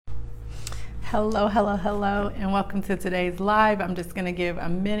Hello, hello, hello, and welcome to today's live. I'm just going to give a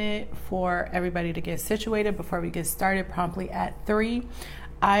minute for everybody to get situated before we get started promptly at 3.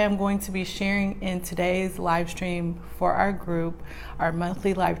 I am going to be sharing in today's live stream for our group, our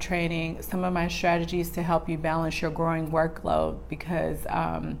monthly live training, some of my strategies to help you balance your growing workload because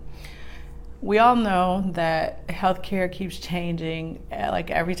we all know that healthcare keeps changing. Like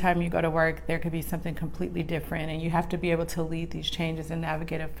every time you go to work, there could be something completely different, and you have to be able to lead these changes and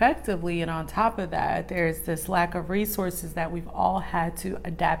navigate effectively. And on top of that, there's this lack of resources that we've all had to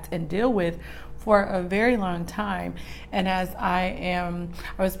adapt and deal with for a very long time. And as I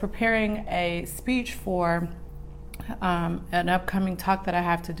was preparing a speech for an upcoming talk that I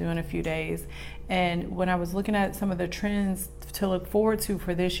have to do in a few days. And when I was looking at some of the trends to look forward to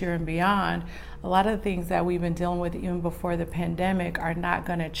for this year and beyond, a lot of the things that we've been dealing with even before the pandemic are not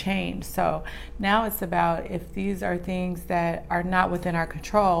going to change. So now it's about, if these are things that are not within our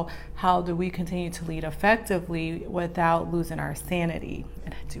control, how do we continue to lead effectively without losing our sanity?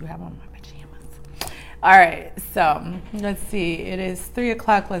 And I do have on my pajamas. All right, so let's see. It is 3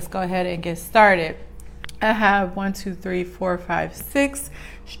 o'clock. Let's go ahead and get started. I have 6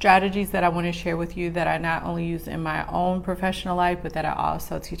 strategies that I want to share with you that I not only use in my own professional life, but that I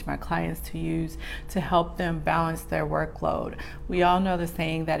also teach my clients to use to help them balance their workload. We all know the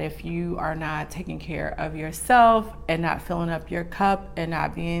saying that if you are not taking care of yourself and not filling up your cup and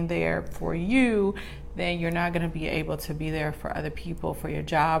not being there for you, then you're not going to be able to be there for other people, for your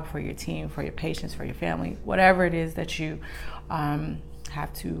job, for your team, for your patients, for your family, whatever it is that you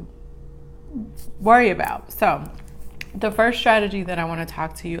have to worry about. So the first strategy that I want to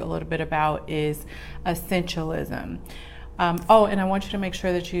talk to you a little bit about is essentialism. And I want you to make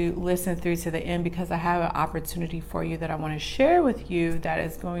sure that you listen through to the end, because I have an opportunity for you that I want to share with you that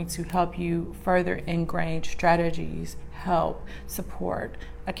is going to help you further ingrain strategies, help, support,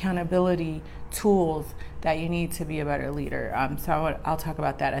 accountability, tools that you need to be a better leader. So I'll talk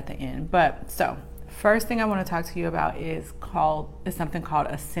about that at the end. First thing I want to talk to you about is something called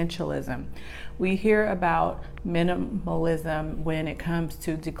essentialism. We hear about minimalism when it comes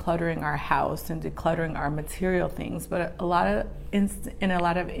to decluttering our house and decluttering our material things, but in a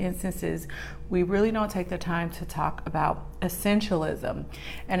lot of instances, we really don't take the time to talk about essentialism.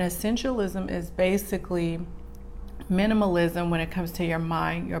 And essentialism is basically minimalism when it comes to your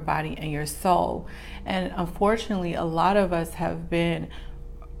mind, your body, and your soul. And unfortunately, a lot of us have been,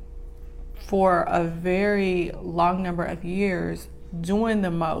 for a very long number of years, doing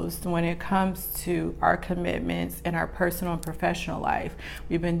the most when it comes to our commitments in our personal and professional life.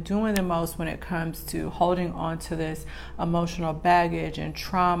 We've been doing the most when it comes to holding on to this emotional baggage and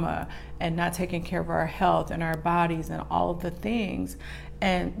trauma and not taking care of our health and our bodies and all of the things.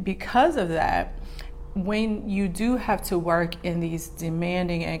 And because of that, when you do have to work in these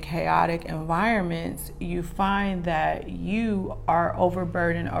demanding and chaotic environments, you find that you are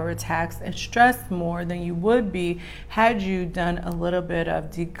overburdened, overtaxed, and stressed more than you would be had you done a little bit of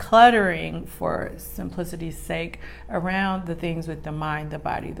decluttering, for simplicity's sake, around the things with the mind, the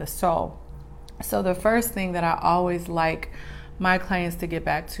body, the soul. So the first thing that I always like my clients to get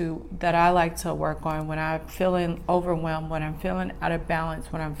back to, that I like to work on when I'm feeling overwhelmed, when I'm feeling out of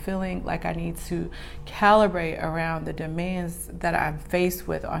balance, when I'm feeling like I need to calibrate around the demands that I'm faced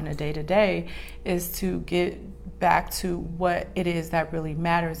with on a day-to-day, is to get back to what it is that really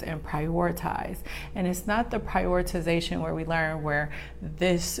matters and prioritize. And it's not the prioritization where we learn where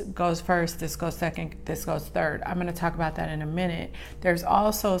this goes first, this goes second, this goes third. I'm going to talk about that in a minute. There's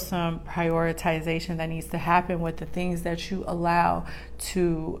also some prioritization that needs to happen with the things that you allow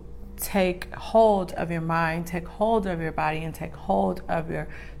to take hold of your mind, take hold of your body, and take hold of your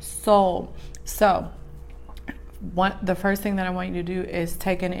soul. So the first thing that I want you to do is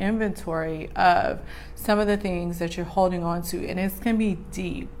take an inventory of some of the things that you're holding on to, and it can be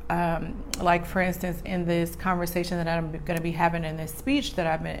deep. Like, for instance, in this conversation that I'm going to be having in this speech that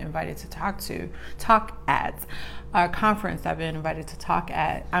I've been invited to talk at, a conference I've been invited to talk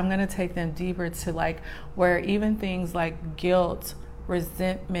at, I'm going to take them deeper to like where even things like guilt,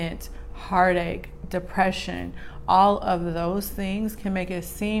 resentment, heartache, depression, all of those things can make it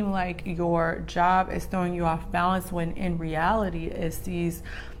seem like your job is throwing you off balance, when in reality it's these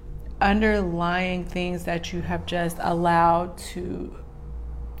underlying things that you have just allowed to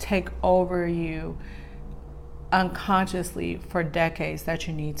take over you unconsciously for decades that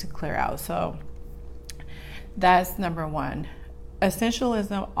you need to clear out. So that's number one.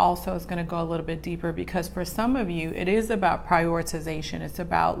 essentialism also is going to go a little bit deeper, because for some of you, it is about prioritization. It's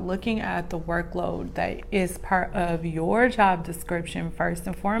about looking at the workload that is part of your job description first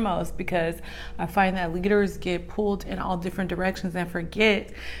and foremost, because I find that leaders get pulled in all different directions and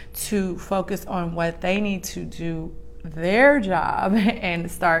forget to focus on what they need to do their job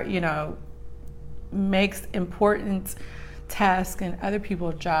and start, makes important task and other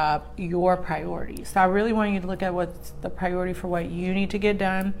people's job your priority. So I really want you to look at what's the priority for what you need to get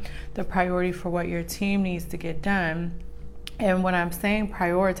done, the priority for what your team needs to get done. And when I'm saying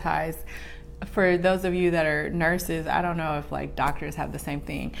prioritize, for those of you that are nurses, I don't know if like doctors have the same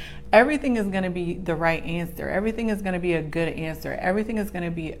thing. Everything is going to be the right answer. Everything is going to be a good answer. Everything is going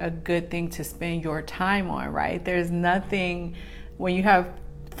to be a good thing to spend your time on, right? There's nothing, when you have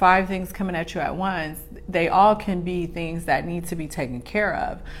 5 things coming at you at once, they all can be things that need to be taken care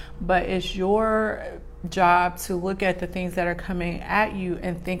of. But it's your job to look at the things that are coming at you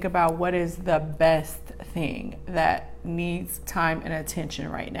and think about what is the best thing that needs time and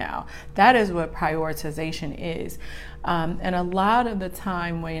attention right now. That is what prioritization is. And a lot of the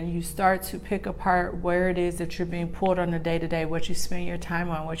time when you start to pick apart where it is that you're being pulled on the day-to-day, what you spend your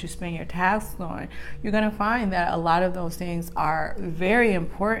time on, what you spend your tasks on, you're going to find that a lot of those things are very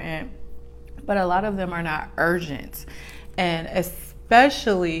important, but a lot of them are not urgent. And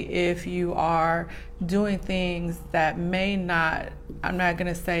especially if you are doing things that may not, I'm not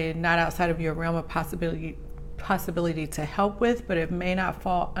going to say not outside of your realm of possibility to help with, but it may not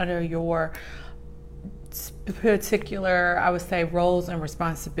fall under your particular, I would say, roles and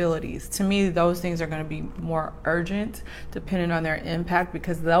responsibilities. To me, those things are going to be more urgent depending on their impact,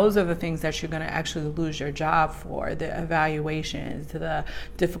 because those are the things that you're going to actually lose your job for: the evaluations, the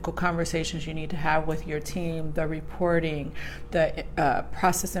difficult conversations you need to have with your team, the reporting, the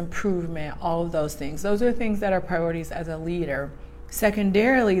process improvement, all of those things. Those are things that are priorities as a leader.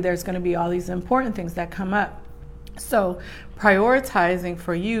 Secondarily, there's going to be all these important things that come up. So prioritizing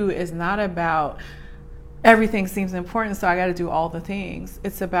for you is not about everything seems important, so I got to do all the things.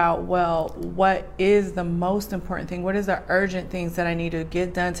 It's about, well, what is the most important thing? What is the urgent things that I need to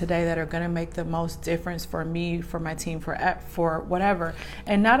get done today that are going to make the most difference for me, for my team, for whatever?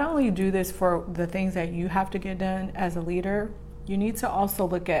 And not only do this for the things that you have to get done as a leader, you need to also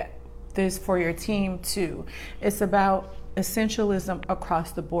look at this for your team too. It's about essentialism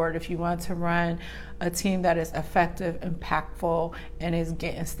across the board. If you want to run a team that is effective, impactful, and is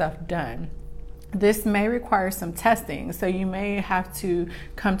getting stuff done, this may require some testing. So you may have to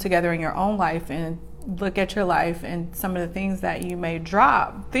come together in your own life and look at your life and some of the things that you may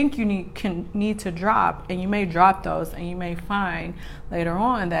think you need to drop, and you may drop those, and you may find later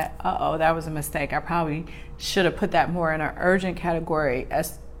on that, that was a mistake. I probably should have put that more in an urgent category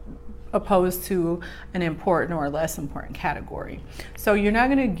as opposed to an important or less important category. So you're not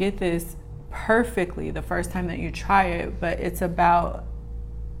going to get this perfectly the first time that you try it, but it's about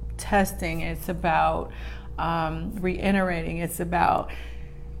testing. It's about reiterating. It's about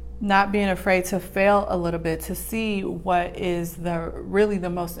not being afraid to fail a little bit to see what is really the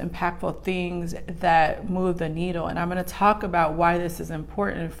most impactful things that move the needle. And I'm going to talk about why this is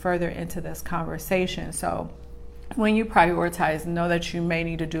important further into this conversation. So when you prioritize, know that you may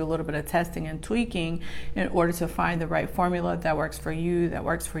need to do a little bit of testing and tweaking in order to find the right formula that works for you, that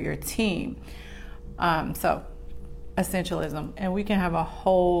works for your team. So essentialism, and we can have a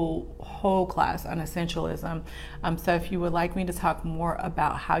whole class on essentialism. So if you would like me to talk more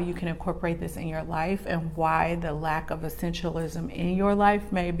about how you can incorporate this in your life and why the lack of essentialism in your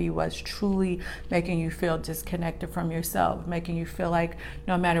life may be what's truly making you feel disconnected from yourself, making you feel like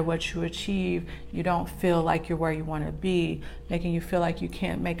no matter what you achieve, you don't feel like you're where you want to be, making you feel like you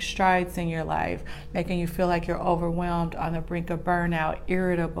can't make strides in your life, making you feel like you're overwhelmed, on the brink of burnout,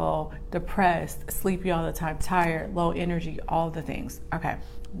 irritable, depressed, sleepy all the time, tired, low energy, all the things. Okay,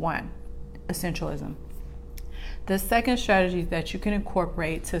 1, essentialism. The second strategy that you can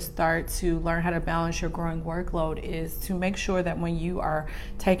incorporate to start to learn how to balance your growing workload is to make sure that when you are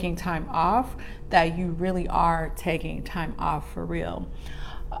taking time off, that you really are taking time off for real.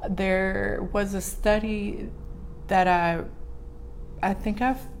 There was a study that I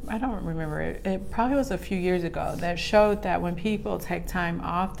don't remember it. It probably was a few years ago, that showed that when people take time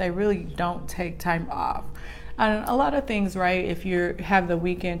off, they really don't take time off. And a lot of things, right? If you have the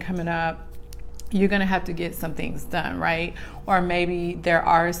weekend coming up, you're going to have to get some things done, right? Or maybe there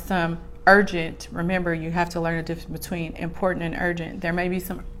are some urgent, remember, you have to learn the difference between important and urgent. There may be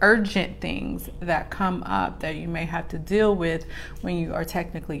some urgent things that come up that you may have to deal with when you are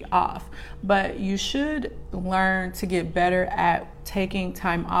technically off, but you should learn to get better at taking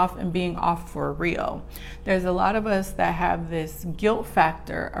time off and being off for real. There's a lot of us that have this guilt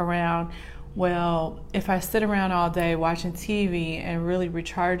factor around, well, if I sit around all day watching TV and really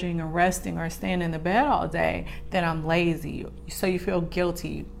recharging and resting or staying in the bed all day, then I'm lazy. So you feel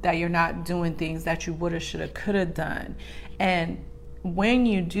guilty that you're not doing things that you woulda, shoulda, coulda done. And when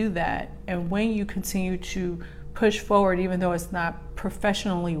you do that, and when you continue to push forward, even though it's not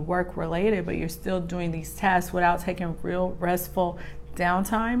professionally work related, but you're still doing these tasks without taking real restful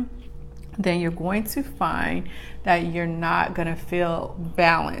downtime, then you're going to find that you're not going to feel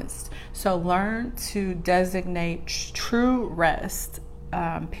balanced. So learn to designate true rest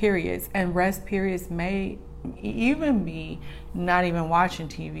periods, and rest periods may even be not even watching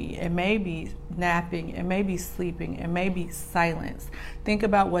TV. It may be napping, it may be sleeping, it may be silence. Think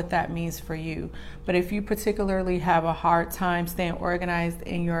about what that means for you. But if you particularly have a hard time staying organized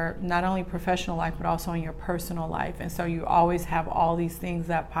in your not only professional life but also in your personal life, and so you always have all these things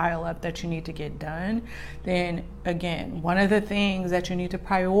that pile up that you need to get done, then again, one of the things that you need to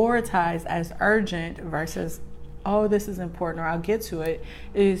prioritize as urgent versus, oh, this is important or I'll get to it,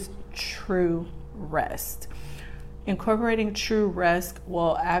 is true rest. Incorporating true rest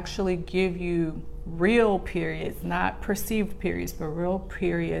will actually give you real periods, not perceived periods, but real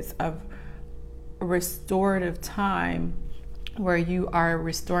periods of restorative time where you are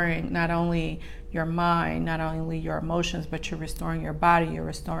restoring not only your mind, not only your emotions, but you're restoring your body, you're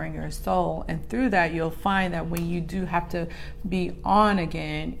restoring your soul. And through that, you'll find that when you do have to be on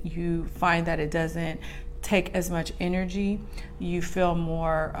again, you find that it doesn't take as much energy. You feel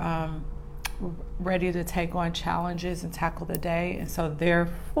more ready to take on challenges and tackle the day. And so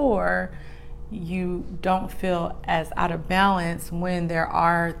therefore, you don't feel as out of balance when there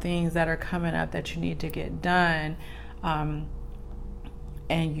are things that are coming up that you need to get done. And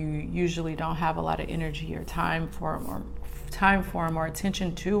you usually don't have a lot of energy or time for them or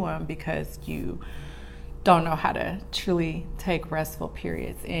attention to them because you don't know how to truly take restful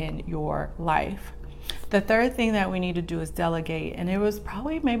periods in your life. The third thing that we need to do is delegate. And it was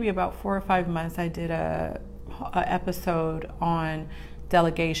probably maybe about 4 or 5 months I did a episode on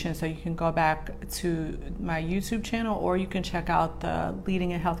delegation. So you can go back to my YouTube channel, or you can check out the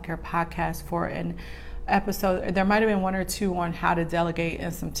Leading in Healthcare podcast for an episode. There might have been 1 or 2 on how to delegate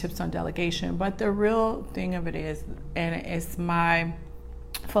and some tips on delegation. But the real thing of it is, and it's my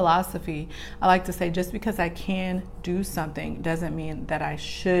philosophy, I like to say, just because I can do something doesn't mean that I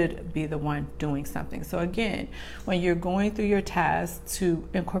should be the one doing something. So again, when you're going through your tasks to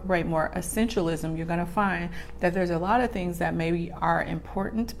incorporate more essentialism, you're going to find that there's a lot of things that maybe are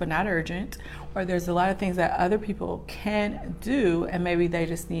important but not urgent, or there's a lot of things that other people can do and maybe they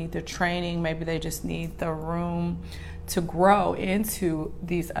just need the training, maybe they just need the room to grow into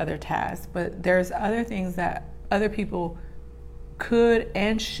these other tasks. But there's other things that other people could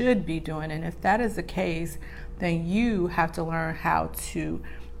and should be doing. And if that is the case, then you have to learn how to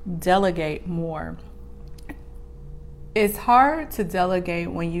delegate more. It's hard to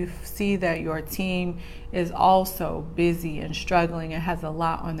delegate when you see that your team is also busy and struggling and has a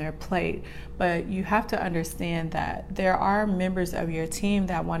lot on their plate. But you have to understand that there are members of your team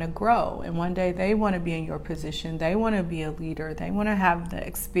that want to grow. And one day they want to be in your position. They want to be a leader. They want to have the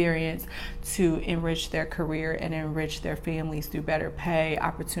experience to enrich their career and enrich their families through better pay,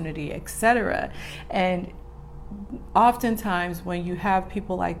 opportunity, etc. And oftentimes when you have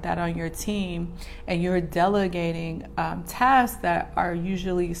people like that on your team and you're delegating tasks that are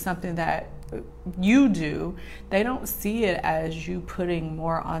usually something that you do, they don't see it as you putting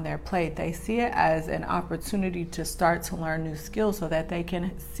more on their plate. They see it as an opportunity to start to learn new skills so that they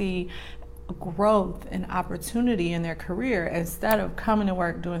can see growth and opportunity in their career instead of coming to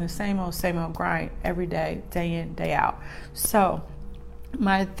work doing the same old grind every day, day in, day out. So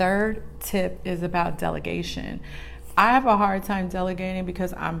my third tip is about delegation. I have a hard time delegating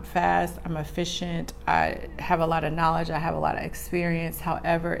because I'm fast, I'm efficient, I have a lot of knowledge, I have a lot of experience.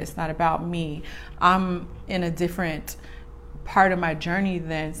 However, it's not about me. I'm in a different part of my journey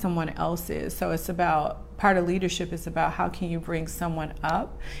than someone else is. So it's about, part of leadership is about how can you bring someone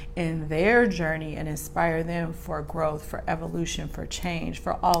up in their journey and inspire them for growth, for evolution, for change,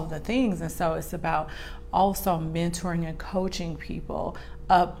 for all of the things. And so it's about also mentoring and coaching people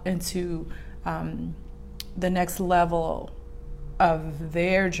up into the next level of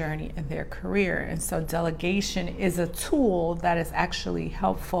their journey and their career. And so delegation is a tool that is actually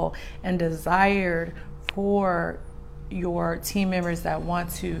helpful and desired for your team members that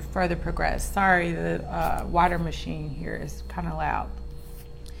want to further progress. Sorry, the water machine here is kind of loud.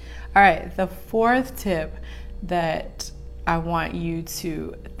 All right, the fourth tip that I want you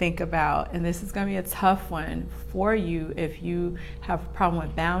to think about, and this is going to be a tough one for you if you have a problem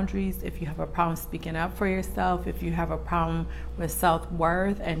with boundaries, if you have a problem speaking up for yourself, if you have a problem with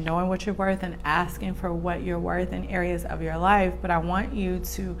self-worth and knowing what you're worth and asking for what you're worth in areas of your life. But I want you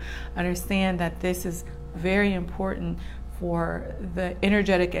to understand that this is very important for the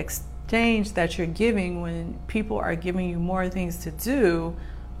energetic exchange that you're giving when people are giving you more things to do,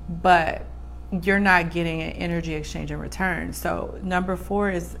 but you're not getting an energy exchange in return. So number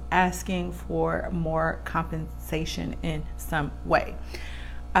 4 is asking for more compensation in some way.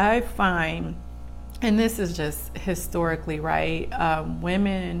 I find, and this is just historically, right?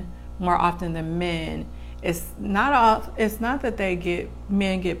 Women more often than men, it's not that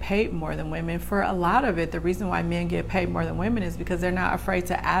men get paid more than women. For a lot of it, the reason why men get paid more than women is because they're not afraid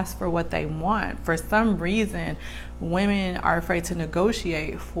to ask for what they want. For some reason, women are afraid to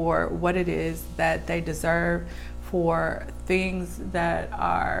negotiate for what it is that they deserve, for things that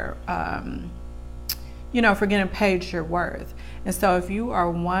are, for getting paid your worth. And so if you are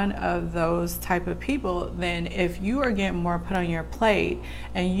one of those type of people, then if you are getting more put on your plate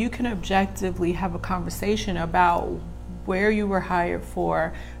and you can objectively have a conversation about where you were hired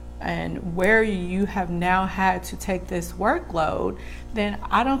for and where you have now had to take this workload, then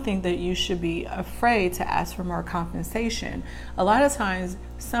I don't think that you should be afraid to ask for more compensation. A lot of times,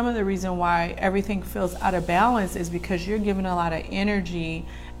 some of the reason why everything feels out of balance is because you're giving a lot of energy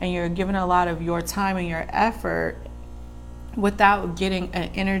and you're giving a lot of your time and your effort without getting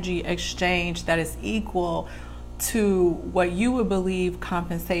an energy exchange that is equal to what you would believe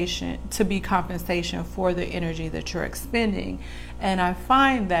compensation to be compensation for the energy that you're expending. And I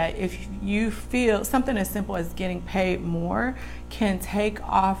find that if you feel something as simple as getting paid more can take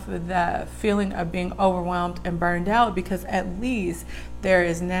off the feeling of being overwhelmed and burned out, because at least there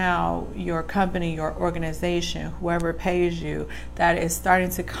is now your company, your organization, whoever pays you, that is starting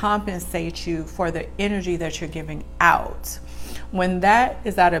to compensate you for the energy that you're giving out. When that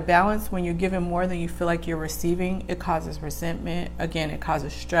is out of balance, when you're giving more than you feel like you're receiving, it causes resentment. Again, it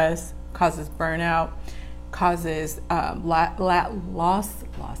causes stress, causes burnout, causes loss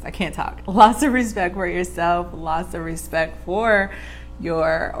of respect for yourself, loss of respect for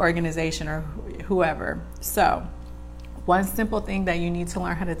your organization or whoever. So one simple thing that you need to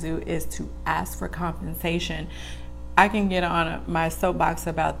learn how to do is to ask for compensation. I can get on my soapbox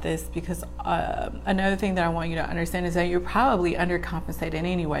about this because another thing that I want you to understand is that you're probably undercompensated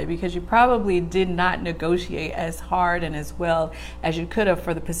anyway, because you probably did not negotiate as hard and as well as you could have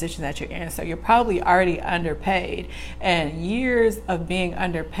for the position that you're in. So you're probably already underpaid, and years of being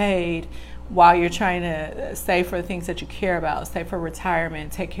underpaid while you're trying to save for the things that you care about, save for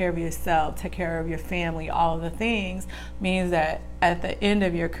retirement, take care of yourself, take care of your family, all of the things, means that at the end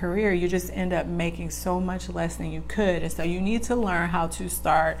of your career, you just end up making so much less than you could. And so you need to learn how to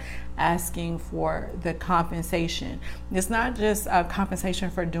start asking for the compensation. It's not just a compensation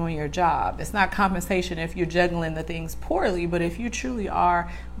for doing your job. It's not compensation if you're juggling the things poorly, but if you truly are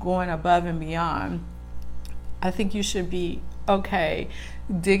going above and beyond, I think you should be okay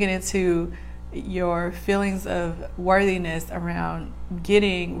digging into your feelings of worthiness around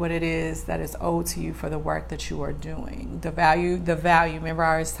getting what it is that is owed to you for the work that you are doing. The value, remember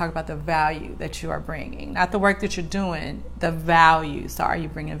I always talk about the value that you are bringing, not the work that you're doing, the value. So are you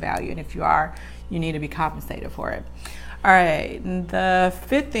bringing value? And if you are, you need to be compensated for it. All right, the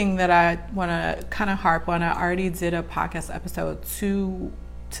fifth thing that I want to kind of harp on, I already did a podcast episode 2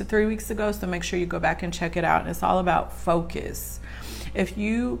 to 3 weeks ago, so make sure you go back and check it out. And it's all about focus. If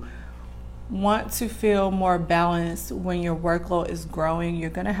you want to feel more balanced when your workload is growing, you're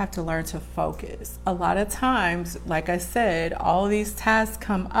going to have to learn to focus. A lot of times, like I said, all these tasks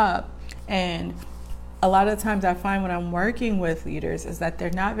come up, and a lot of times I find when I'm working with leaders is that they're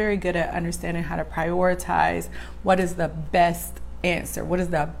not very good at understanding how to prioritize what is the best answer. What is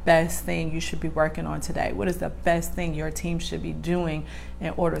the best thing you should be working on today? What is the best thing your team should be doing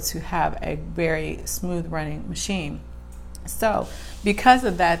in order to have a very smooth running machine? So because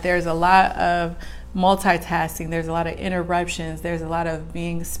of that, there's a lot of multitasking, there's a lot of interruptions, there's a lot of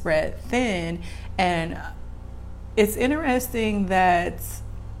being spread thin. And it's interesting that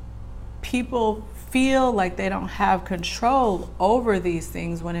people feel like they don't have control over these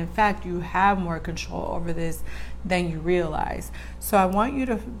things when in fact you have more control over this than you realize. So I want you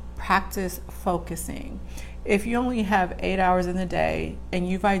to practice focusing. If you only have 8 hours in the day and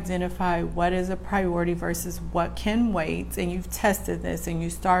you've identified what is a priority versus what can wait, and you've tested this and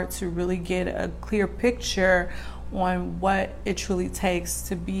you start to really get a clear picture on what it truly takes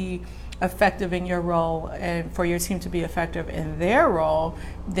to be effective in your role and for your team to be effective in their role,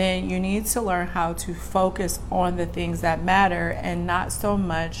 then you need to learn how to focus on the things that matter and not so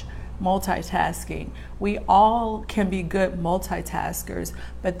much multitasking. We all can be good multitaskers,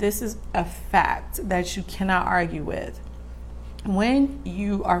 but this is a fact that you cannot argue with. When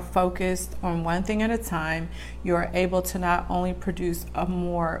you are focused on one thing at a time, you're able to not only produce a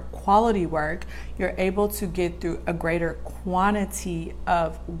more quality work, you're able to get through a greater quantity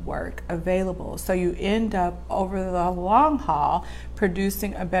of work available. So you end up over the long haul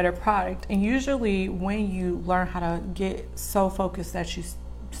producing a better product. And usually when you learn how to get so focused that you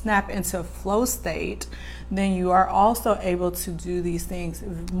snap into flow state, then you are also able to do these things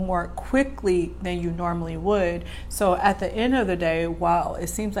more quickly than you normally would. So at the end of the day, while it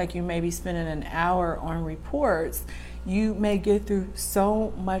seems like you may be spending an hour on reports, you may get through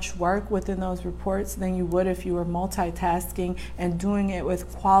so much work within those reports than you would if you were multitasking and doing it with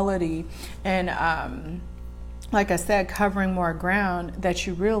quality and like I said, covering more ground, that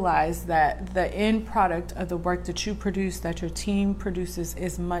you realize that the end product of the work that you produce, that your team produces,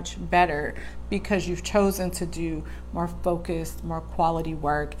 is much better because you've chosen to do more focused, more quality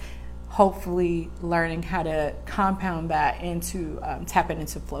work, hopefully learning how to compound that into tapping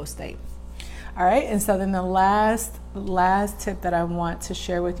into flow state. All right, and so then the last tip that I want to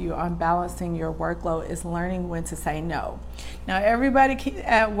share with you on balancing your workload is learning when to say no. Now, everybody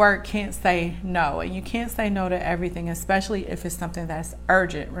at work can't say no, and you can't say no to everything, especially if it's something that's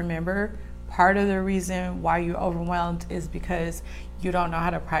urgent. Remember, part of the reason why you're overwhelmed is because you don't know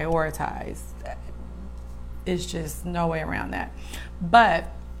how to prioritize. It's just no way around that.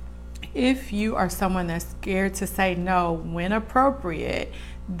 But if you are someone that's scared to say no when appropriate,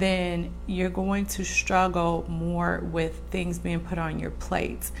 then you're going to struggle more with things being put on your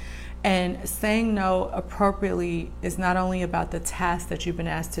plate. And saying no appropriately is not only about the task that you've been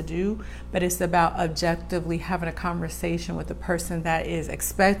asked to do, but it's about objectively having a conversation with the person that is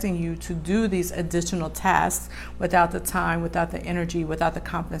expecting you to do these additional tasks without the time, without the energy, without the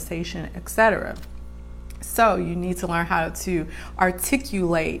compensation, etc. So you need to learn how to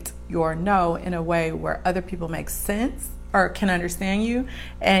articulate your no in a way where other people make sense or can understand you.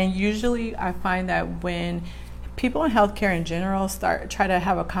 And usually I find that when people in healthcare in general try to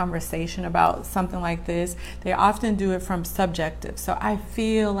have a conversation about something like this, they often do it from subjective. So I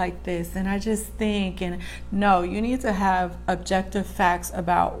feel like this and I just think, and no, you need to have objective facts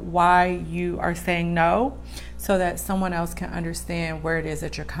about why you are saying no so that someone else can understand where it is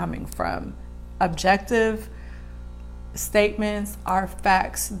that you're coming from. Objective statements are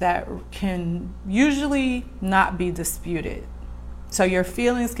facts that can usually not be disputed. So your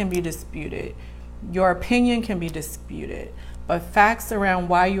feelings can be disputed. Your opinion can be disputed. But facts around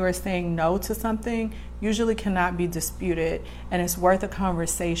why you are saying no to something usually cannot be disputed. And it's worth a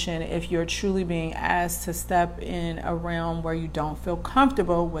conversation if you're truly being asked to step in a realm where you don't feel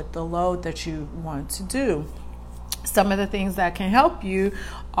comfortable with the load that you want to do. Some of the things that can help you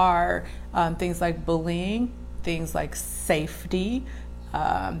are things like bullying, things like safety,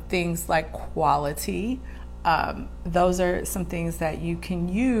 things like quality. Those are some things that you can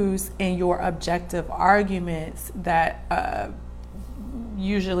use in your objective arguments that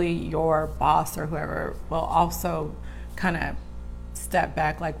usually your boss or whoever will also kind of step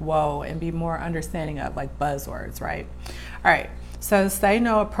back like, whoa, and be more understanding of, like buzzwords, right? All right. So say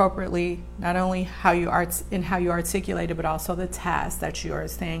no appropriately, not only how you articulate it, but also the task that you are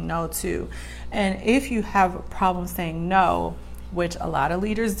saying no to. And if you have a problem saying no, which a lot of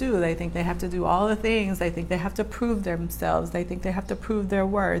leaders do, they think they have to do all the things. They think they have to prove themselves. They think they have to prove their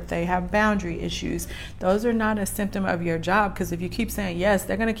worth. They have boundary issues. Those are not a symptom of your job, because if you keep saying yes,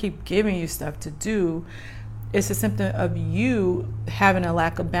 they're going to keep giving you stuff to do. It's a symptom of you having a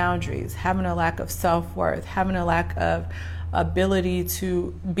lack of boundaries, having a lack of self-worth, having a lack of ability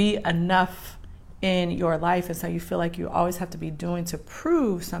to be enough in your life. And so you feel like you always have to be doing to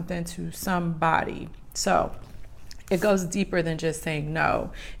prove something to somebody. So it goes deeper than just saying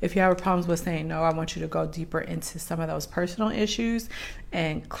no. If you have problems with saying no, I want you to go deeper into some of those personal issues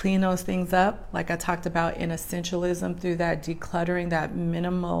and clean those things up, like I talked about in essentialism, through that decluttering, that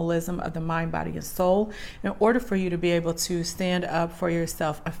minimalism of the mind, body, and soul, in order for you to be able to stand up for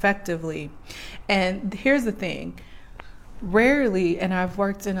yourself effectively. And here's the thing. Rarely, and I've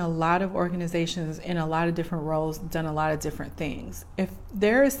worked in a lot of organizations in a lot of different roles, done a lot of different things. If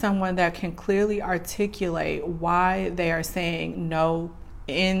there is someone that can clearly articulate why they are saying no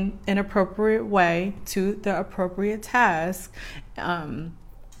in an appropriate way to the appropriate task,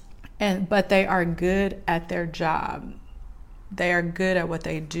 but they are good at their job, they are good at what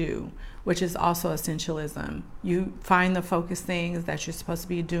they do, which is also essentialism. You find the focus things that you're supposed to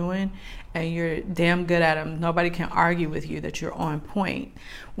be doing and you're damn good at them. Nobody can argue with you that you're on point.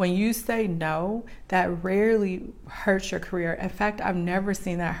 When you say no, that rarely hurts your career. In fact, I've never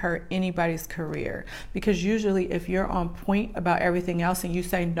seen that hurt anybody's career, because usually if you're on point about everything else and you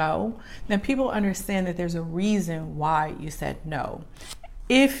say no, then people understand that there's a reason why you said no.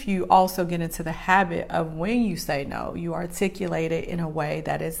 If you also get into the habit of when you say no, you articulate it in a way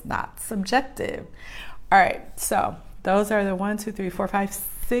that is not subjective. All right, so those are the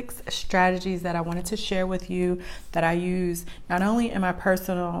 6 strategies that I wanted to share with you that I use not only in my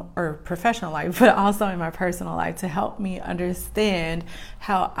personal or professional life, but also in my personal life to help me understand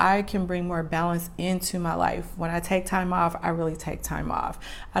how I can bring more balance into my life. When I take time off, I really take time off.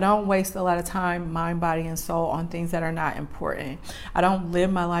 I don't waste a lot of time, mind, body, and soul on things that are not important. I don't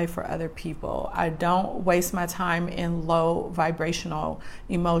live my life for other people. I don't waste my time in low vibrational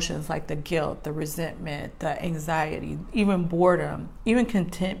emotions like the guilt, the resentment, the anxiety, even boredom, even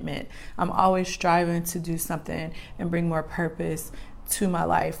contentment. I'm always striving to do something and bring more purpose to my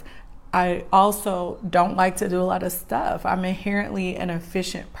life. I also don't like to do a lot of stuff. I'm inherently an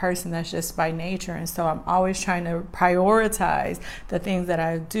efficient person. That's just by nature. And so I'm always trying to prioritize the things that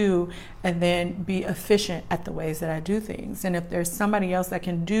I do and then be efficient at the ways that I do things. And if there's somebody else that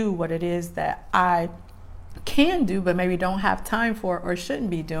can do what it is that I can do but maybe don't have time for or shouldn't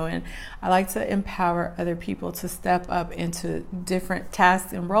be doing, I like to empower other people to step up into different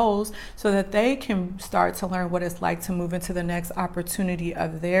tasks and roles so that they can start to learn what it's like to move into the next opportunity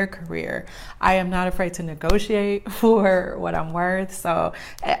of their career. I am not afraid to negotiate for what I'm worth. So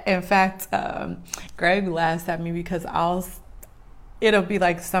in fact, Greg laughs at me because it'll be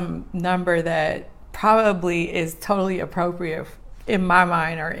like some number that probably is totally appropriate in my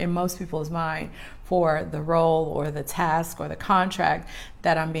mind or in most people's mind for the role or the task or the contract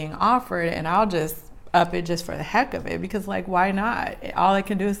that I'm being offered, and I'll just up it just for the heck of it, because like, why not? All I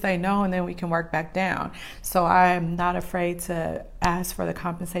can do is say no, and then we can work back down. So I am not afraid to ask for the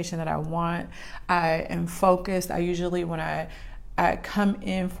compensation that I want. I am focused. I usually, when I come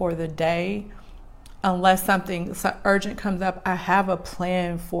in for the day, unless something urgent comes up, I have a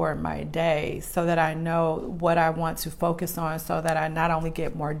plan for my day so that I know what I want to focus on, so that I not only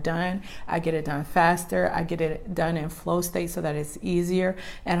get more done, I get it done faster, I get it done in flow state so that it's easier,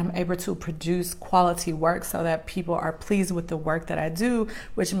 and I'm able to produce quality work so that people are pleased with the work that I do,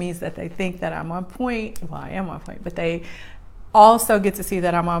 which means that they think that I'm on point. Well, I am on point, but they also get to see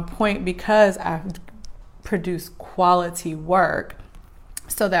that I'm on point because I produce quality work.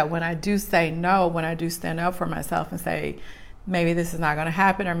 So that when I do say no, when I do stand up for myself and say, maybe this is not going to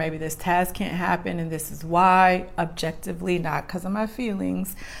happen, or maybe this task can't happen, and this is why, objectively, not because of my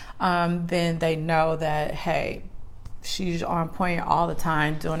feelings, then they know that, hey, she's on point all the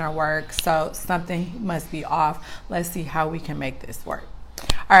time doing her work, so something must be off. Let's see how we can make this work.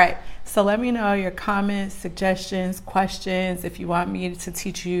 All right, so let me know your comments, suggestions, questions, if you want me to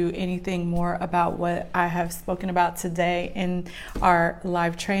teach you anything more about what I have spoken about today in our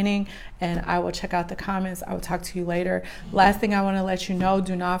live training, and I will check out the comments. I will talk to you later. Last thing I want to let you know,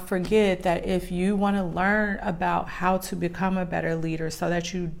 do not forget that if you want to learn about how to become a better leader so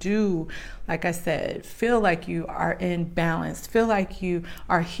that you do, like I said, feel like you are in balance, feel like you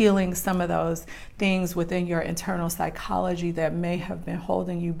are healing some of those things within your internal psychology that may have been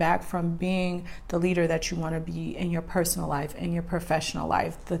holding you back from being the leader that you want to be in your personal life, in your professional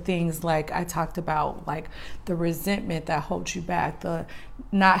life. The things like I talked about, like the resentment that holds you back, the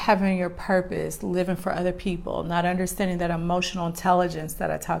not having your purpose, living for other people, not understanding that emotional intelligence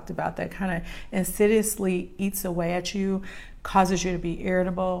that I talked about that kind of insidiously eats away at you, causes you to be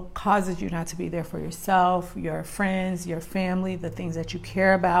irritable, causes you not to be there for yourself, your friends, your family, the things that you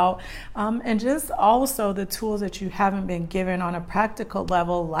care about, and just also the tools that you haven't been given on a practical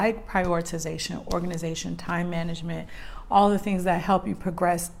level, like prioritization, organization, time management, all the things that help you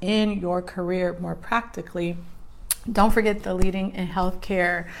progress in your career more practically. Don't forget the Leading in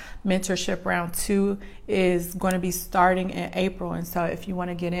Healthcare Mentorship Round 2 is going to be starting in April. And so if you want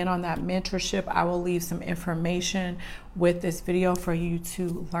to get in on that mentorship, I will leave some information with this video for you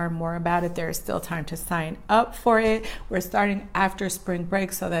to learn more about it. There is still time to sign up for it. We're starting after spring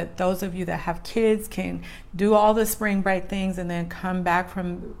break so that those of you that have kids can do all the spring break things and then come back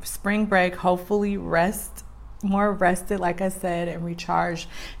from spring break, hopefully more rested, like I said, and recharged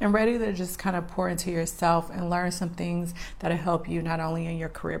and ready to just kind of pour into yourself and learn some things that'll help you not only in your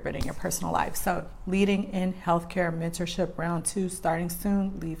career but in your personal life. So Leading in Healthcare Mentorship Round 2 starting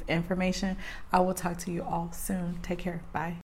soon. Leave information. I will talk to you all soon. Take care. Bye.